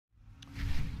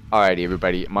Alrighty,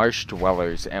 everybody, Marsh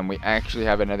Dwellers, and we actually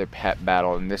have another pet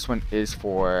battle, and this one is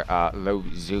for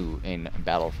Lozu in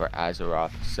Battle for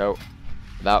Azeroth. So,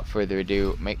 without further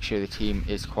ado, make sure the team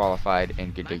is qualified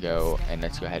and good to go, and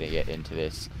let's go ahead and get into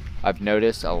this. I've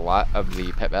noticed a lot of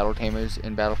the pet battle tamers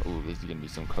in Battle. Ooh, this is going to be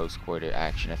some close quarter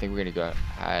action. I think we're going to go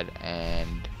ahead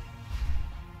and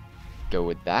go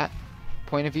with that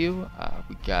point of view.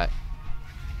 We got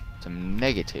some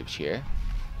negatives here.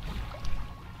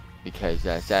 Because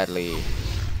sadly,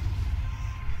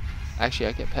 actually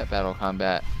I get pet battle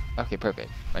combat. Okay,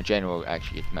 perfect. My general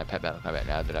actually gets my pet battle combat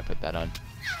now that I put that on.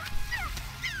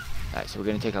 Alright, so we're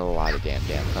going to take a lot of damage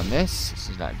from this. This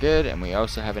is not good. And we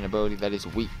also have an ability that is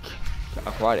weak to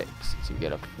aquatics. So we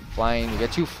get a flying. We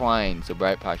got 2 flying, so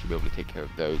Brightpaw should be able to take care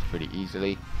of those pretty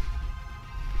easily.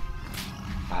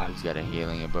 Ah, he's got a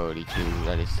healing ability too.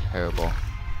 That is terrible.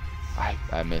 I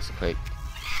misclicked.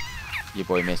 Your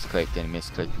boy misclicked and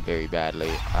misclicked very badly.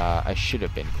 I should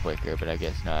have been quicker, but I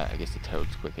guess not. I guess the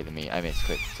Toad's quicker than me. I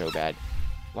misclicked so bad.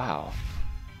 Wow.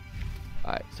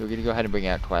 Alright, so we're going to go ahead and bring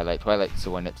out Twilight. Twilight's the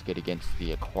one that's good against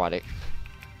the aquatic.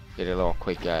 Get a little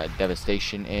quick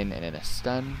devastation in and then a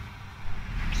stun.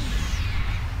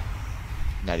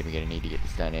 Not even going to need to get the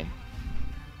stun in.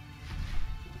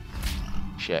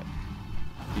 Shit.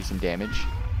 Do some damage.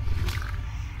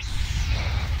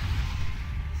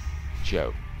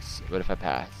 Joke. What if I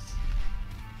pass?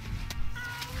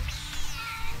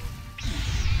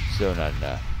 Still not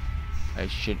enough. I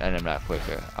should, and I'm not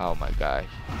quicker. Oh my gosh.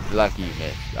 Lucky you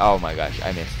missed. Oh my gosh,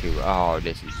 I missed too. Oh,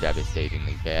 this is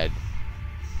devastatingly bad.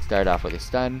 Start off with a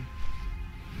stun.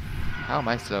 How am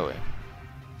I slower?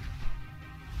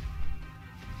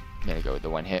 I'm gonna go with the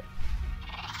one hit.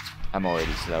 I'm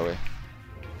already slower.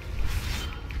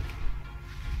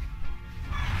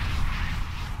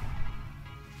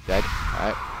 Dead.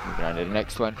 Alright, moving on to the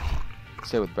next one.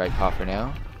 Stay with Brightpaw for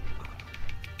now.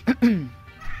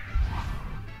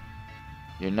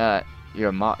 You're not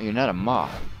a moth.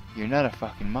 You're not a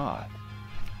fucking moth.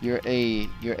 You're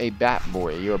a bat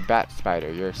boy. You're a bat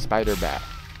spider. You're a spider bat.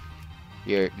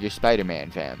 You're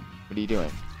Spider-Man, fam. What are you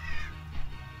doing?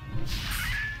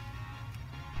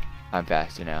 I'm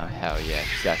faster now. Hell yeah,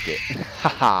 suck it.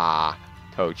 Haha.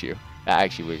 Told you. That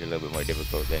actually was a little bit more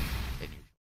difficult than